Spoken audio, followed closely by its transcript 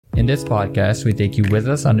In this podcast, we take you with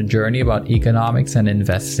us on a journey about economics and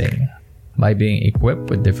investing. By being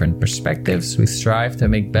equipped with different perspectives, we strive to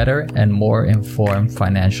make better and more informed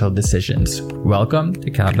financial decisions. Welcome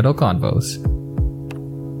to Capital Confoes.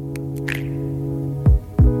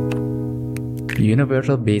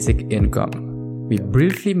 Universal basic income. We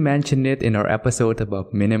briefly mentioned it in our episode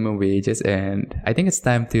about minimum wages, and I think it's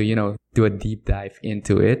time to, do a deep dive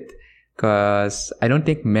into it, because I don't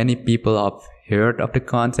think many people have heard of the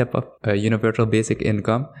concept of a universal basic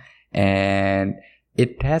income, and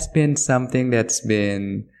it has been something that's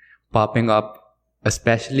been popping up,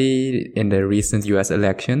 especially in the recent US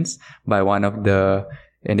elections by one of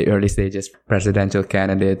in the early stages, presidential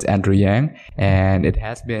candidates, Andrew Yang. And it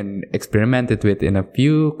has been experimented with in a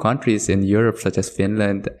few countries in Europe, such as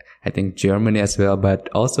Finland, I think Germany as well, but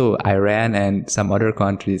also Iran and some other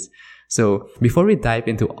countries. So before we dive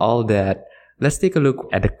into all that, let's take a look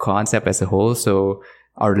at the concept as a whole so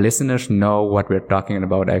our listeners know what we're talking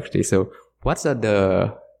about actually. So what's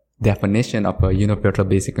the definition of a universal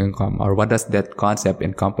basic income, or what does that concept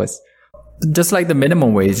encompass? Just like the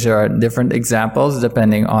minimum wage, there are different examples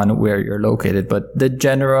depending on where you're located, but the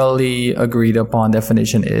generally agreed upon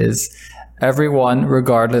definition is everyone,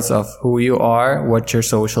 regardless of who you are, what your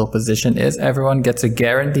social position is, everyone gets a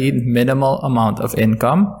guaranteed minimal amount of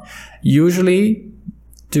income, usually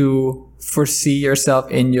to foresee yourself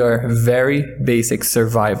in your very basic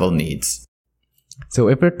survival needs. So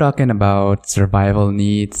if we're talking about survival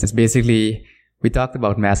needs, it's basically, we talked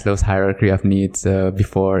about Maslow's hierarchy of needs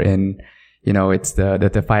before in, it's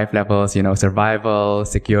the 5 levels, survival,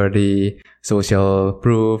 security, social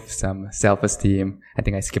proof, some self-esteem. I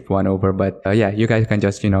think I skipped one over, but you guys can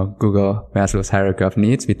just, Google Maslow's hierarchy of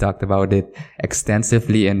needs. We talked about it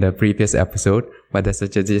extensively in the previous episode, but that's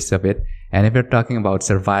such a gist of it. And if you're talking about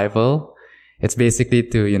survival, it's basically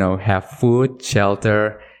to, have food,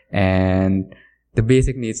 shelter, and the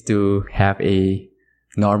basic needs to have a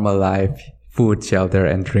normal life, food, shelter,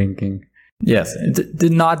 and drinking. Yes,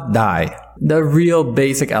 did not die. The real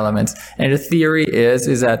basic elements. And the theory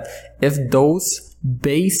is that if those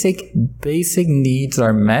basic needs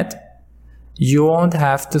are met, you won't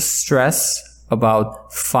have to stress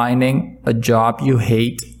about finding a job you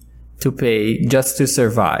hate to pay just to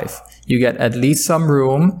survive. You get at least some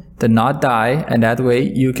room to not die, and that way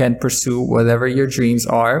you can pursue whatever your dreams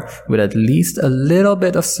are with at least a little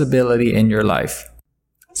bit of stability in your life.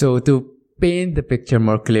 So to paint the picture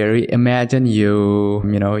more clearly, imagine you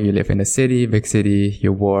live in a city, big city,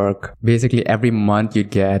 you work. Basically every month you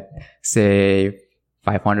get, say,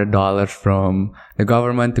 $500 from the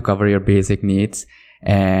government to cover your basic needs.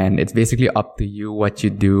 And it's basically up to you what you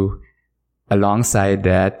do alongside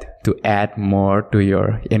that to add more to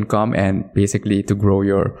your income and basically to grow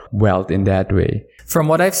your wealth in that way. From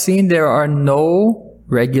what I've seen, there are no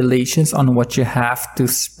regulations on what you have to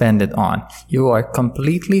spend it on. You are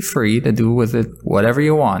completely free to do with it whatever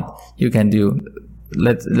you want. You can do,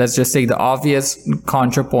 let's just say the obvious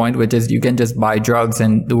contrapoint, which is you can just buy drugs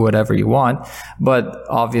and do whatever you want. But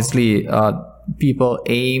obviously, people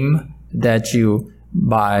aim that you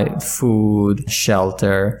buy food,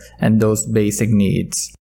 shelter, and those basic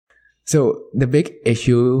needs. So the big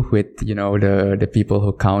issue with, the people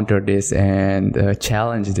who counter this and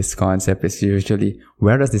challenge this concept is usually,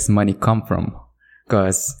 where does this money come from?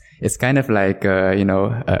 Because it's kind of like,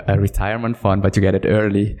 a retirement fund, but you get it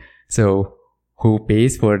early. So who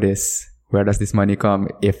pays for this? Where does this money come?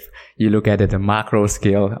 If you look at it at a macro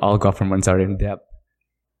scale, all governments are in debt.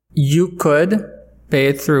 You could pay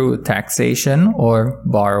it through taxation or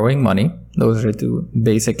borrowing money. Those are 2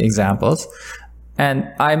 basic examples.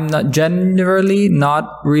 And I'm generally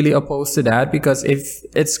not really opposed to that, because if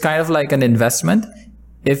it's kind of like an investment,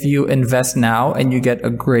 if you invest now and you get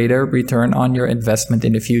a greater return on your investment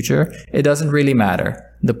in the future, it doesn't really matter.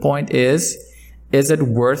 The point is it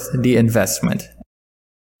worth the investment?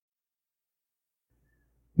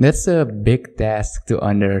 That's a big task to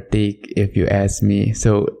undertake, if you ask me.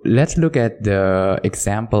 So let's look at the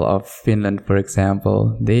example of Finland, for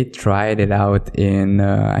example. They tried it out in,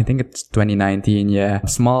 I think it's 2019. Yeah.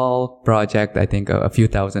 Small project. I think a few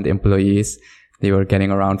thousand employees. They were getting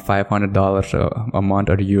around $500 a month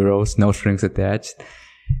or euros, no strings attached.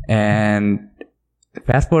 And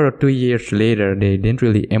fast forward 2 years later, they didn't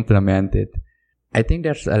really implement it. I think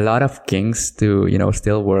there's a lot of kinks to,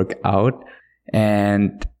 still work out.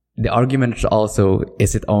 And the argument is also,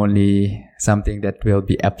 is it only something that will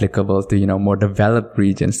be applicable to, more developed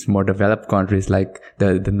regions, more developed countries like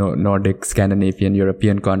the Nordic, Scandinavian,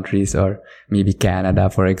 European countries, or maybe Canada,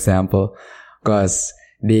 for example, because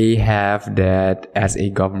they have that as a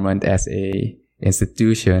government, as a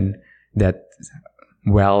institution that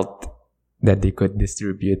wealth that they could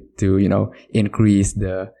distribute to, increase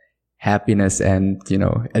the happiness and,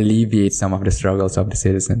 alleviate some of the struggles of the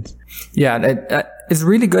citizens. Yeah, it's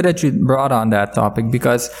really good that you brought on that topic,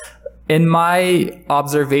 because in my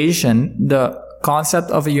observation, the concept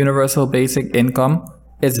of a universal basic income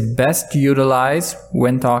is best utilized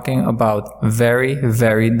when talking about very,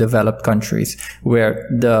 very developed countries where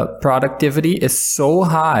the productivity is so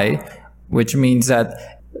high, which means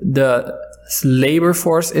that the labor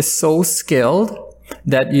force is so skilled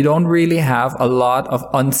that you don't really have a lot of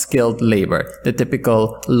unskilled labor, the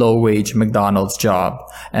typical low-wage McDonald's job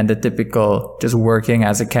and the typical just working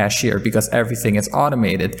as a cashier, because everything is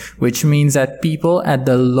automated, which means that people at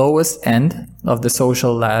the lowest end of the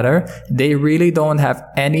social ladder, they really don't have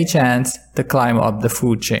any chance to climb up the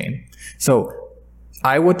food chain. So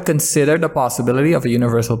I would consider the possibility of a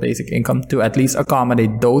universal basic income to at least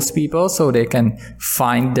accommodate those people so they can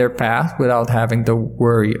find their path without having to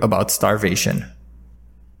worry about starvation.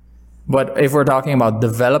 But if we're talking about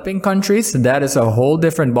developing countries, that is a whole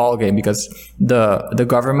different ballgame, because the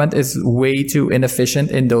government is way too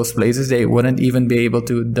inefficient in those places. They wouldn't even be able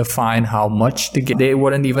to define how much to get. They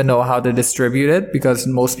wouldn't even know how to distribute it, because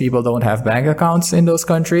most people don't have bank accounts in those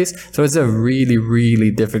countries. So it's a really,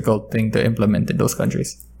 really difficult thing to implement in those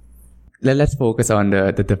countries. Let's focus on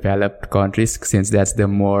the developed countries, since that's the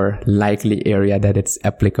more likely area that it's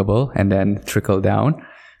applicable, and then trickle down.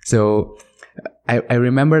 So I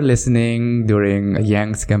remember listening during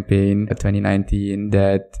Yang's campaign in 2019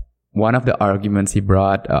 that one of the arguments he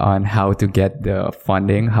brought on how to get the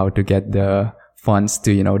funding, how to get the funds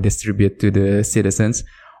to, distribute to the citizens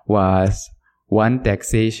was one,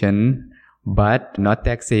 taxation, but not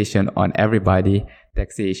taxation on everybody,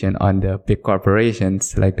 taxation on the big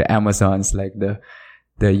corporations like the Amazons, like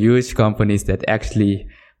the huge companies that actually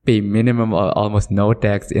pay minimum or almost no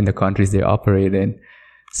tax in the countries they operate in.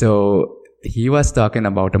 So he was talking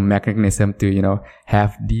about a mechanism to,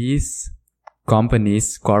 have these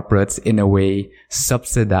companies, corporates, in a way,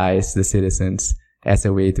 subsidize the citizens as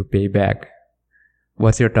a way to pay back.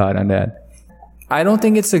 What's your thought on that? I don't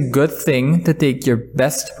think it's a good thing to take your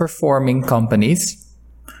best performing companies,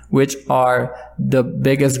 which are the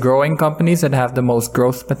biggest growing companies that have the most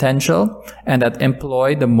growth potential and that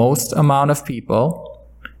employ the most amount of people,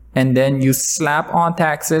 and then you slap on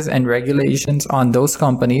taxes and regulations on those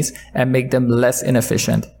companies and make them less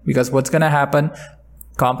inefficient. Because what's going to happen,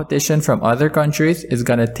 competition from other countries is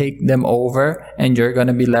going to take them over, and you're going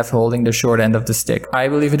to be left holding the short end of the stick. I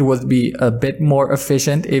believe it would be a bit more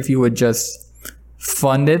efficient if you would just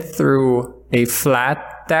fund it through a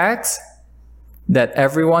flat tax that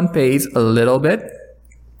everyone pays a little bit,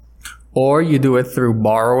 or you do it through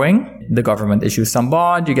borrowing. The government issues some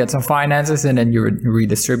bond, you get some finances, and then you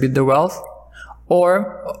redistribute the wealth.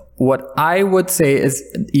 Or what I would say is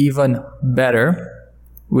even better,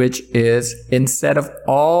 which is instead of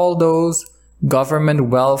all those government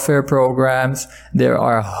welfare programs, there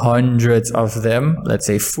are hundreds of them. Let's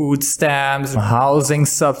say food stamps, housing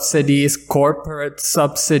subsidies, corporate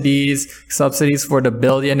subsidies, subsidies for the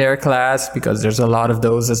billionaire class, because there's a lot of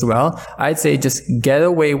those as well. I'd say just get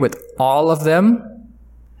away with all of them,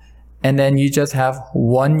 and then you just have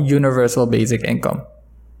one universal basic income.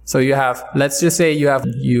 So you have, let's just say you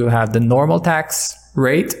have the normal tax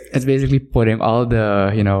rate. It's basically putting all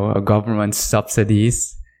the, government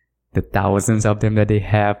subsidies, the thousands of them that they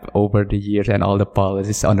have over the years, and all the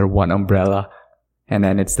policies under one umbrella. And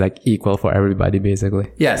then it's like equal for everybody, basically.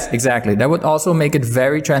 Yes, exactly. That would also make it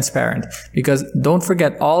very transparent, because don't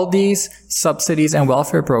forget, all these subsidies and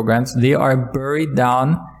welfare programs, they are buried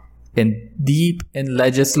down deep in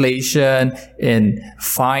legislation, in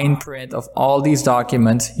fine print of all these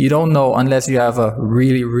documents. You don't know unless you have a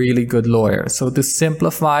really, really good lawyer. So to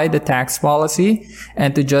simplify the tax policy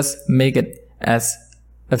and to just make it as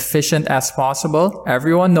efficient as possible,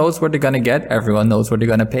 everyone knows what they're going to get, everyone knows what they're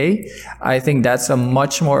going to pay. I think that's a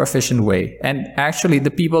much more efficient way. And actually,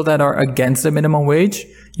 the people that are against the minimum wage,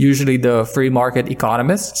 usually the free market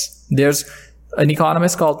economists, there's an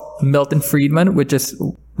economist called Milton Friedman, which is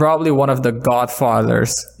probably one of the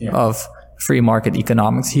godfathers of free market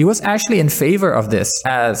economics. He was actually in favor of this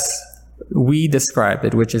as we described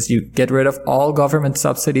it, which is you get rid of all government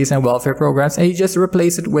subsidies and welfare programs and you just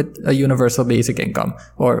replace it with a universal basic income,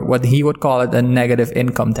 or what he would call it, a negative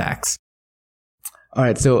income tax. All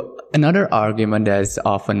right. So another argument that is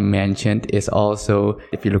often mentioned is also,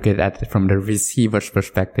 if you look at that from the receiver's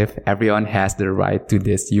perspective, everyone has the right to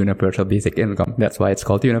this universal basic income. That's why it's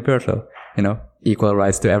called universal, equal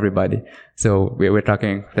rights to everybody. So we're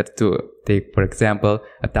talking, let's take, for example,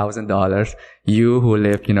 $1,000. You who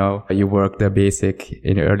live, you work the basic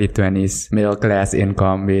in your early 20s, middle class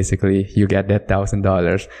income, basically, you get that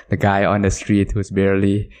 $1,000. The guy on the street who's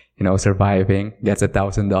barely, surviving gets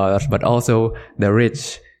 $1,000, but also the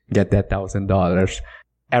rich get that $1,000.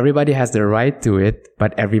 Everybody has the right to it,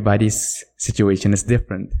 but everybody's situation is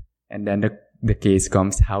different. And then the case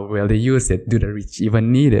comes, how will they use it? Do the rich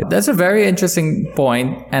even need it? That's a very interesting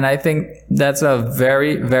point, and I think that's a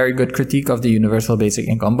very, very good critique of the universal basic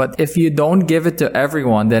income. But if you don't give it to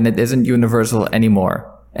everyone, then it isn't universal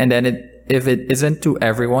anymore. And then if it isn't to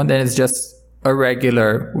everyone, then it's just a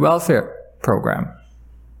regular welfare program.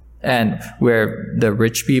 And where the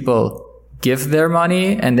rich people give their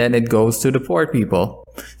money and then it goes to the poor people.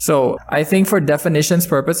 So I think for definition's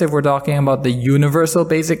purpose, if we're talking about the universal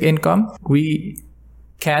basic income, we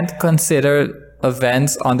can't consider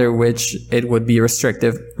events under which it would be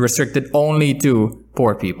restricted only to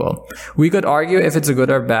poor people. We could argue if it's a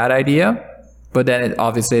good or bad idea, but then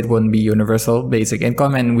obviously it wouldn't be universal basic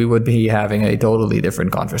income and we would be having a totally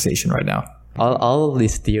different conversation right now. All of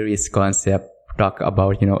these theories, concepts talk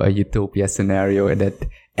about, a utopia scenario that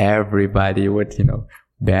everybody would,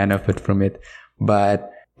 benefit from it. But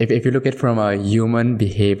if you look at it from a human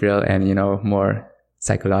behavioral and, more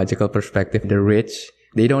psychological perspective, the rich,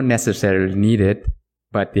 they don't necessarily need it,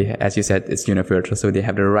 but as you said, it's universal, so they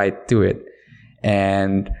have the right to it.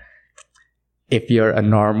 And if you're a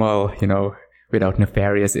normal, without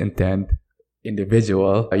nefarious intent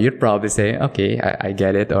individual, you'd probably say, okay, I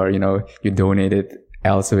get it, or, you donate it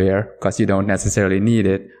elsewhere because you don't necessarily need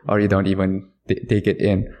it, or you don't even take it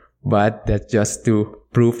in. But that's just to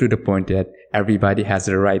prove to the point that everybody has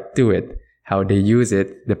the right to it. How they use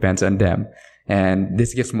it depends on them. And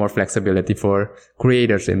this gives more flexibility for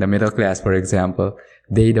creators in the middle class, for example.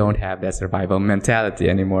 They don't have that survival mentality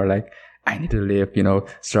anymore. Like, I need to live,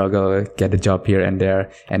 struggle, get a job here and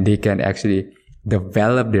there. And they can actually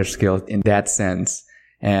develop their skills in that sense.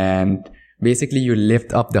 And basically you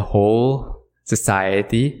lift up the whole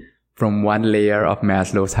society from one layer of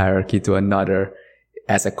Maslow's hierarchy to another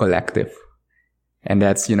as a collective. And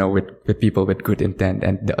that's, with people with good intent.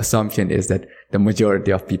 And the assumption is that the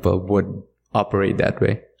majority of people would operate that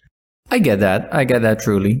way. I get that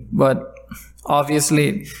truly. But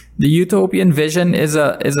obviously the utopian vision is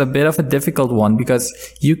a bit of a difficult one because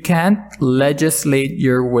you can't legislate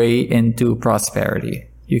your way into prosperity.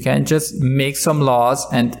 You can't just make some laws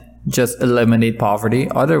and just eliminate poverty.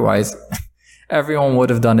 Otherwise, everyone would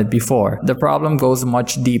have done it before. The problem goes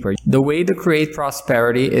much deeper. The way to create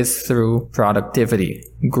prosperity is through productivity,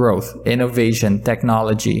 growth, innovation,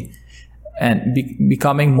 technology, and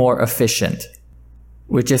becoming more efficient,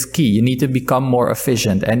 which is key. You need to become more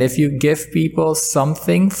efficient. And if you give people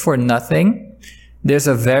something for nothing, there's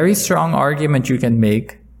a very strong argument you can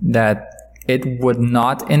make that it would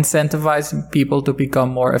not incentivize people to become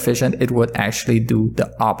more efficient. It would actually do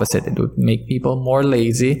the opposite. It would make people more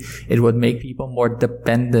lazy. It would make people more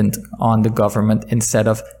dependent on the government instead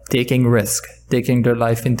of taking risk, taking their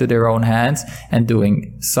life into their own hands and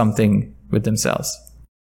doing something with themselves.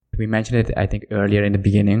 We mentioned it, I think, earlier in the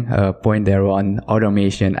beginning, point there on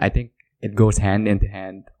automation. I think it goes hand in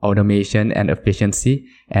hand, automation and efficiency,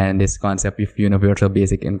 and this concept of universal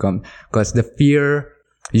basic income. Because the fear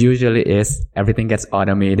usually is everything gets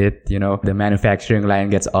automated, the manufacturing line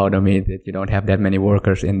gets automated. You don't have that many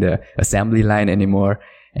workers in the assembly line anymore,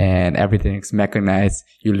 and everything's mechanized.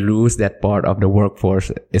 You lose that part of the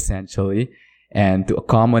workforce, essentially. And to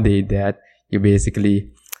accommodate that, you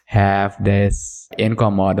basically have this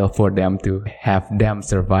income model for them to have them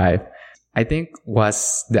survive. I think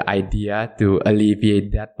was the idea to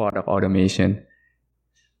alleviate that part of automation.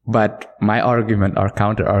 But my argument or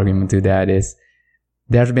counter argument to that is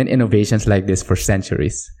there's been innovations like this for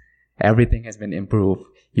centuries. Everything has been improved.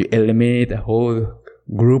 You eliminate a whole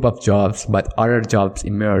group of jobs, but other jobs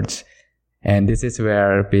emerge. And this is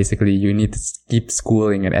where basically you need to keep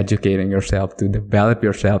schooling and educating yourself to develop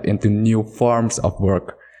yourself into new forms of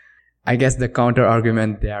work. I guess the counter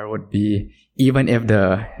argument there would be, even if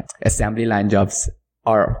the assembly line jobs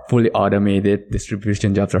are fully automated,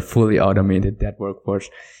 distribution jobs are fully automated, that workforce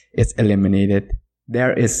is eliminated.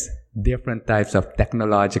 There is different types of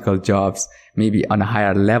technological jobs, maybe on a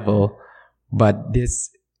higher level, but this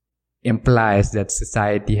implies that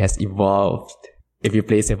society has evolved. If you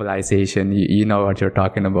play Civilization, you know what you're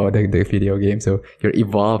talking about, the video game. So you're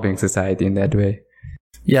evolving society in that way.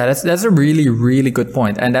 Yeah, that's a really, really good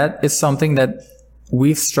point. And that is something that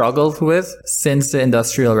we've struggled with since the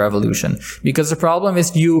Industrial Revolution. Because the problem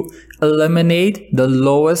is you eliminate the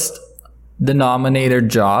lowest denominator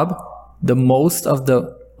job, the most of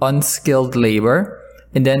the unskilled labor,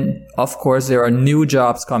 and then, of course, there are new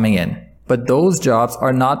jobs coming in. But those jobs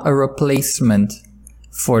are not a replacement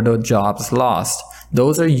for the jobs lost.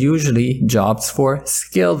 Those are usually jobs for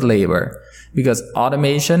skilled labor, because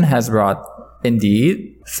automation has brought,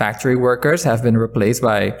 indeed, factory workers have been replaced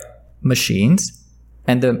by machines,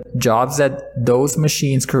 and the jobs that those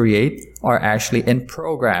machines create are actually in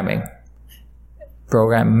programming,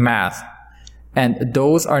 program math. And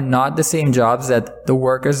those are not the same jobs that the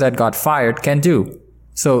workers that got fired can do.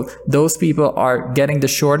 So those people are getting the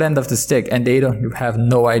short end of the stick, and they don't have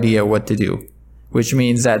no idea what to do, which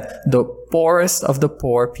means that the poorest of the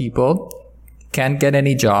poor people can't get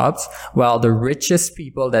any jobs, while the richest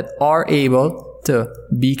people that are able to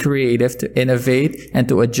be creative, to innovate, and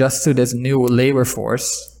to adjust to this new labor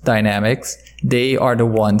force dynamics, they are the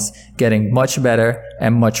ones getting much better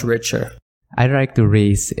and much richer. I'd like to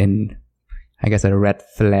raise a red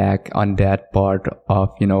flag on that part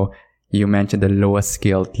of, you mentioned the lowest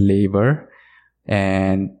skilled labor,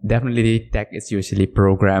 and definitely tech is usually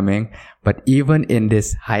programming. But even in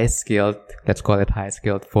this high skilled, let's call it high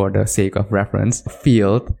skilled for the sake of reference,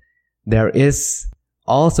 field, there is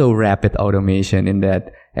also rapid automation in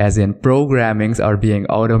that, as in programmings are being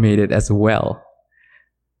automated as well.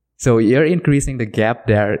 So you're increasing the gap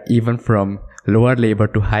there, even from lower labor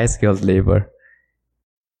to high skilled labor.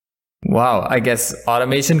 Wow, I guess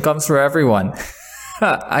automation comes for everyone.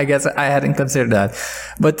 I guess I hadn't considered that.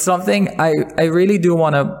 But something I really do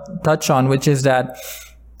want to touch on, which is that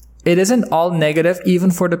it isn't all negative even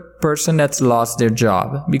for the person that's lost their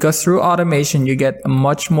job. Because through automation, you get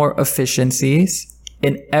much more efficiencies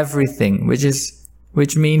in everything,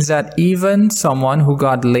 which means that even someone who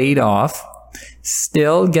got laid off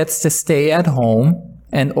still gets to stay at home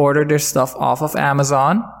and order their stuff off of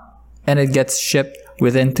Amazon, and it gets shipped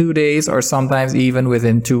within 2 days or sometimes even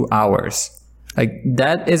within 2 hours. Like,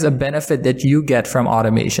 that is a benefit that you get from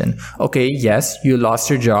automation. Okay, yes, you lost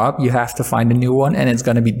your job. You have to find a new one, and it's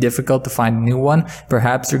going to be difficult to find a new one.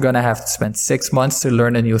 Perhaps you're going to have to spend 6 months to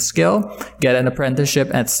learn a new skill, get an apprenticeship,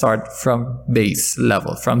 and start from base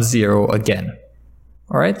level, from zero again.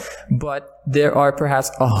 All right. But there are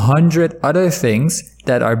perhaps 100 other things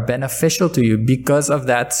that are beneficial to you because of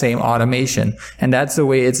that same automation. And that's the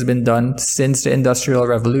way it's been done since the Industrial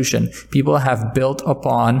Revolution. People have built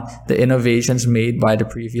upon the innovations made by the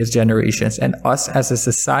previous generations. And us as a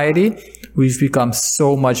society, we've become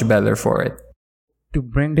so much better for it. To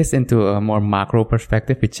bring this into a more macro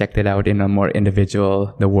perspective, we checked it out in a more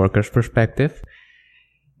individual, the worker's perspective.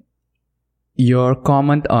 Your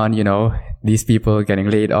comment on, these people getting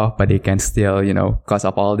laid off, but they can still, because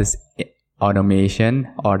of all this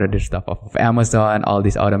automation, order their stuff off of Amazon, all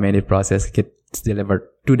this automated process gets delivered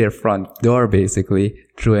to their front door, basically,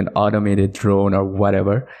 through an automated drone or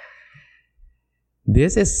whatever.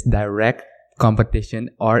 This is direct competition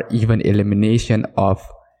or even elimination of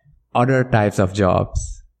other types of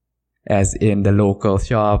jobs, as in the local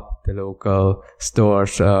shop, the local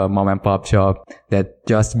stores, mom and pop shop that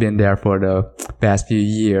just been there for the past few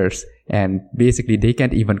years. And basically they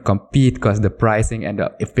can't even compete because the pricing and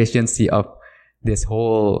the efficiency of this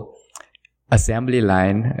whole assembly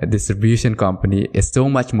line, distribution company is so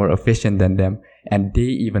much more efficient than them, and they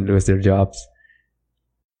even lose their jobs.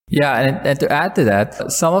 Yeah, and to add to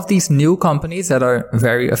that, some of these new companies that are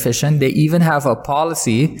very efficient, they even have a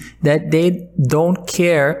policy that they don't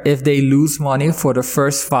care if they lose money for the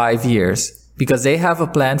first 5 years, because they have a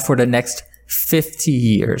plan for the next 50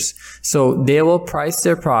 years. So they will price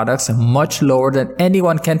their products much lower than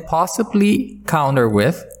anyone can possibly counter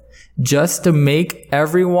with, just to make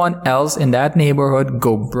everyone else in that neighborhood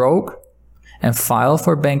go broke and file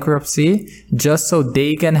for bankruptcy, just so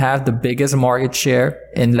they can have the biggest market share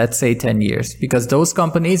in, let's say, 10 years. Because those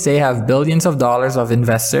companies, they have billions of dollars of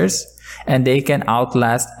investors, and they can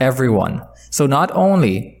outlast everyone. So not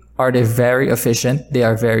only are they very efficient, they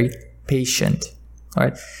are very patient. All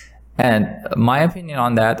right. And my opinion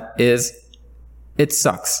on that is, it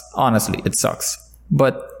sucks. Honestly, it sucks.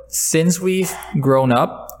 But since we've grown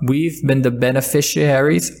up, we've been the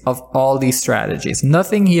beneficiaries of all these strategies.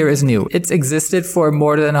 Nothing here is new. It's existed for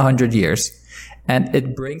more than 100 years, and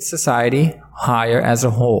it brings society higher as a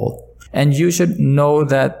whole. And you should know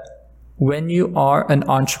that when you are an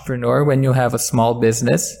entrepreneur, when you have a small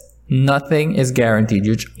business, nothing is guaranteed.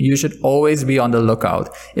 You should always be on the lookout.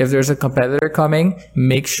 If there's a competitor coming,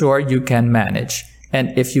 make sure you can manage.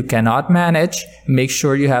 And if you cannot manage, make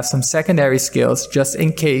sure you have some secondary skills just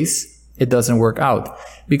in case it doesn't work out.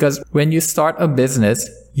 Because when you start a business,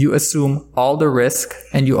 you assume all the risk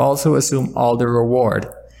and you also assume all the reward.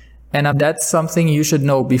 And that's something you should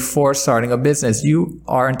know before starting a business. You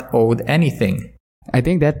aren't owed anything. I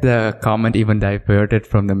think that the comment even diverted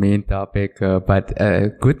from the main topic, but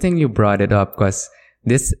good thing you brought it up, because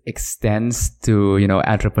this extends to,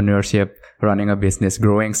 entrepreneurship, running a business,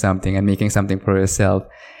 growing something and making something for yourself.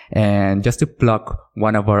 And just to plug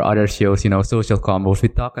one of our other shows, Social Confoes, we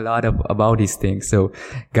talk a lot about these things. So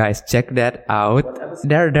guys, check that out.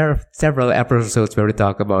 There are several episodes where we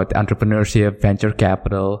talk about entrepreneurship, venture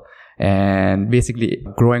capital, and basically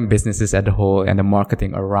growing businesses as a whole and the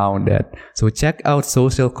marketing around it. So check out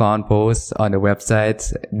Social Confoes on the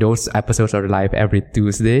websites. Those episodes are live every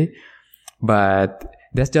Tuesday. But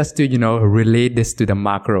that's just to, relate this to the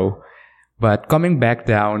macro. But coming back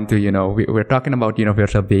down to, we're talking about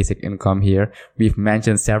universal basic income here. We've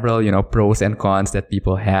mentioned several, pros and cons that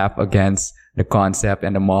people have against the concept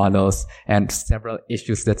and the models, and several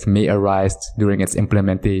issues that may arise during its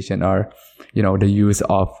implementation or, the use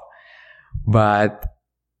of. But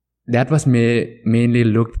that was mainly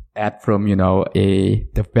looked at from, a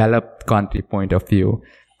developed country point of view.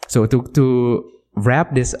 So to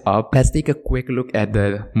wrap this up, let's take a quick look at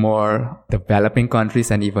the more developing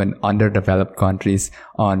countries and even underdeveloped countries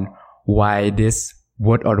on why this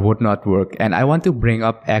would or would not work. And I want to bring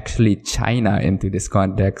up actually China into this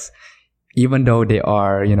context, even though they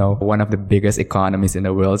are, one of the biggest economies in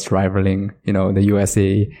the world, rivaling, the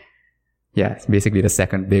USA. Yeah, it's basically the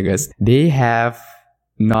second biggest. They have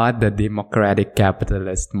not the democratic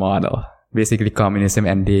capitalist model, basically communism,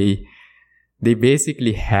 and they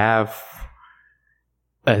basically have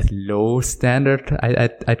a low standard,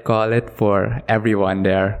 I'd call it, for everyone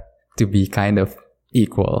there to be kind of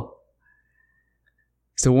equal.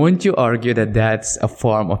 So won't you argue that that's a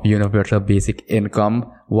form of universal basic income,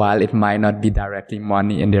 while it might not be directly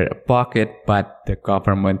money in their pocket, but the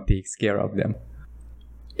government takes care of them?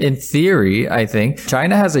 In theory, I think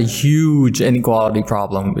China has a huge inequality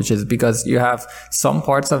problem, which is because you have some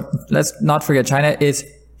parts of, let's not forget, China is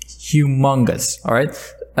humongous, all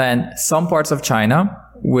right? And some parts of China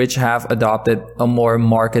which have adopted a more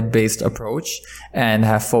market-based approach and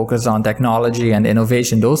have focused on technology and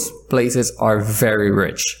innovation, those places are very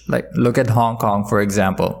rich. Like, look at Hong Kong, for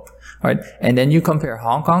example. All right. And then you compare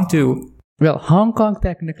Hong Kong to... Well, Hong Kong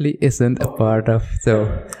technically isn't a part of,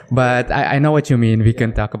 but I know what you mean. We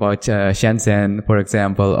can talk about Shenzhen, for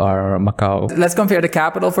example, or Macau. Let's compare the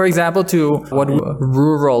capital, for example, to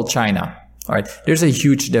rural China. All right. There's a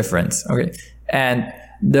huge difference. Okay. And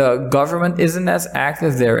the government isn't as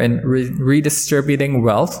active there in redistributing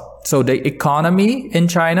wealth. So the economy in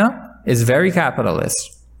China is very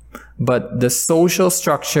capitalist, but the social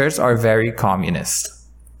structures are very communist.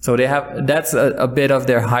 So that's a bit of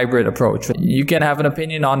their hybrid approach. You can have an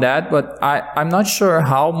opinion on that, but I'm not sure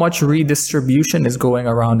how much redistribution is going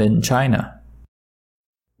around in China.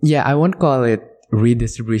 Yeah, I won't call it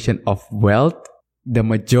redistribution of wealth. The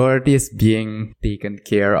majority is being taken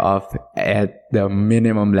care of at the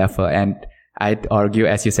minimum level. And I'd argue,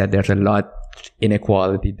 as you said, there's a lot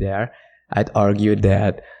inequality there. I'd argue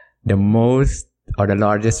that the most or the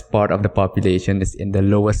largest part of the population is in the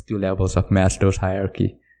lowest two levels of Maslow's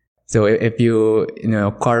hierarchy. So if you,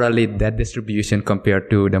 correlate that distribution compared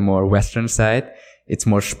to the more Western side, it's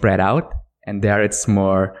more spread out, and there it's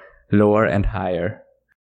more lower and higher.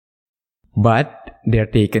 But they're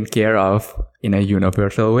taken care of in a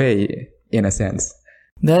universal way, in a sense.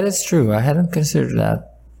 That is true. I hadn't considered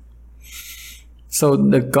that. So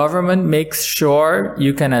the government makes sure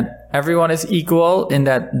everyone is equal in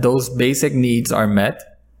that those basic needs are met.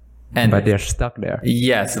 But they're stuck there.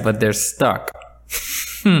 Yes, but they're stuck.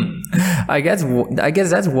 I guess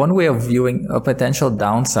that's one way of viewing a potential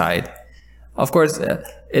downside. Of course,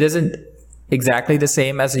 it isn't exactly the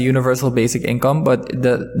same as a universal basic income, but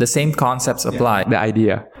the same concepts apply. The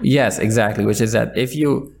idea. Yes, exactly. Which is that if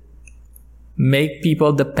you make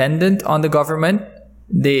people dependent on the government,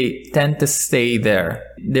 they tend to stay there.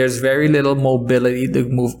 There's very little mobility to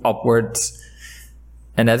move upwards.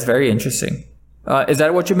 And that's very interesting. Is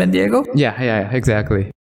that what you meant, Diego? Yeah,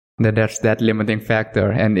 exactly. There's that limiting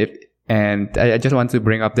factor. And I just want to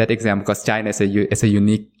bring up that example because China is a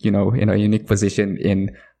unique, in a unique position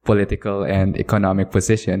in political and economic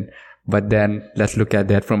position. But then let's look at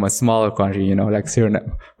that from a smaller country, like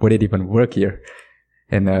Suriname. Would it even work here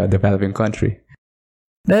in a developing country?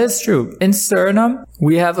 That is true. In Suriname,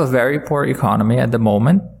 we have a very poor economy at the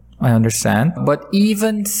moment. I understand. But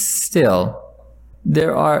even still,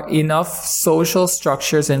 there are enough social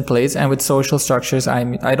structures in place. And with social structures,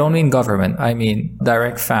 I don't mean government. I mean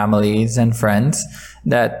direct families and friends,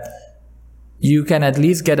 that you can at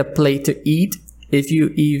least get a plate to eat if you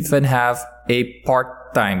even have a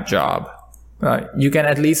part-time job. Right? You can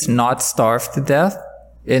at least not starve to death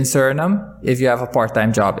in Suriname if you have a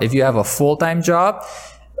part-time job. If you have a full-time job,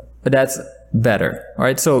 that's better.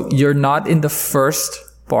 Right? So you're not in the first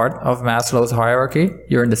part of Maslow's hierarchy.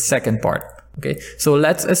 You're in the second part. Okay. So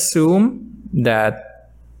let's assume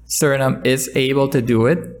that Suriname is able to do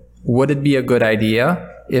it. Would it be a good idea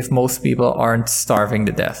if most people aren't starving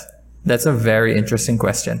to death? That's a very interesting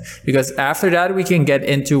question, because after that we can get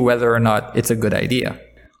into whether or not it's a good idea.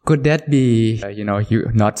 Could that be, you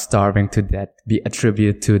not starving to death be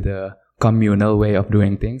attributed to the communal way of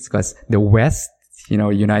doing things? Because the West,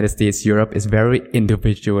 United States, Europe is very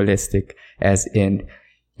individualistic, as in,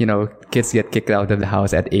 kids get kicked out of the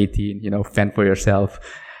house at 18, fend for yourself.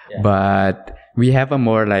 Yeah. But we have a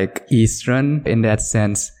more like Eastern, in that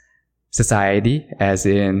sense, society, as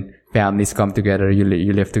in families come together, you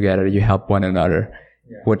live together, you help one another.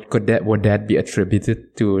 Yeah. Would that be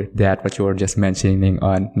attributed to that, what you were just mentioning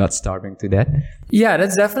on not starving to death? Yeah,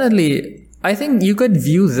 that's definitely, I think you could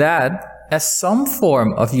view that as some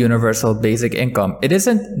form of universal basic income. It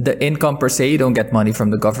isn't the income per se, you don't get money from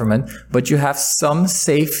the government, but you have some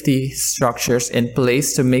safety structures in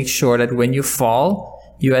place to make sure that when you fall,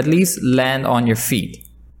 you at least land on your feet.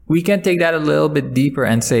 We can take that a little bit deeper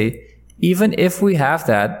and say, even if we have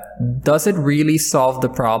that, does it really solve the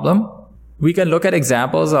problem? We can look at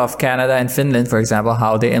examples of Canada and Finland, for example,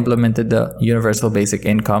 how they implemented the universal basic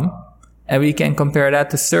income. And we can compare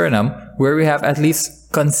that to Suriname, where we have at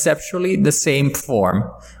least conceptually the same form,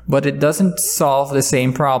 but it doesn't solve the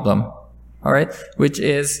same problem. All right? Which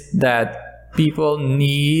is that people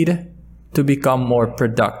need to become more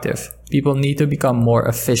productive. People need to become more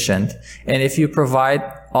efficient. And if you provide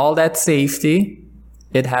all that safety,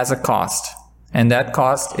 it has a cost. And that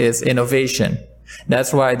cost is innovation.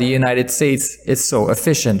 That's why the United States is so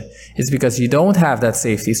efficient. It's because you don't have that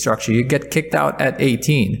safety structure. You get kicked out at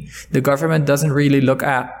 18. The government doesn't really look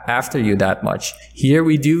after you that much. Here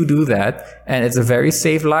we do that, and it's a very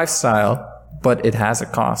safe lifestyle, but it has a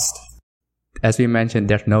cost. As we mentioned,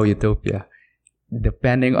 there's no utopia.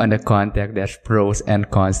 Depending on the context, there's pros and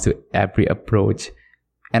cons to every approach.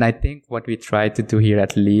 And I think what we try to do here,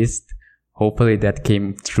 at least, hopefully that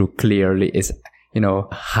came through clearly, is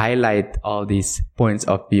highlight all these points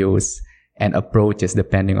of views and approaches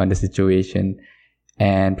depending on the situation.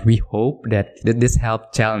 And we hope that this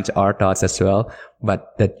helped challenge our thoughts as well,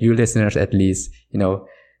 but that you listeners at least,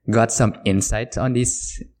 got some insights on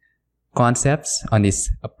these concepts, on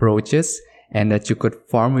these approaches, and that you could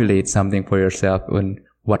formulate something for yourself on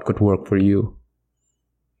what could work for you.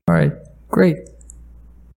 All right. Great.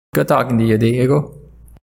 Good talking to you, Diego.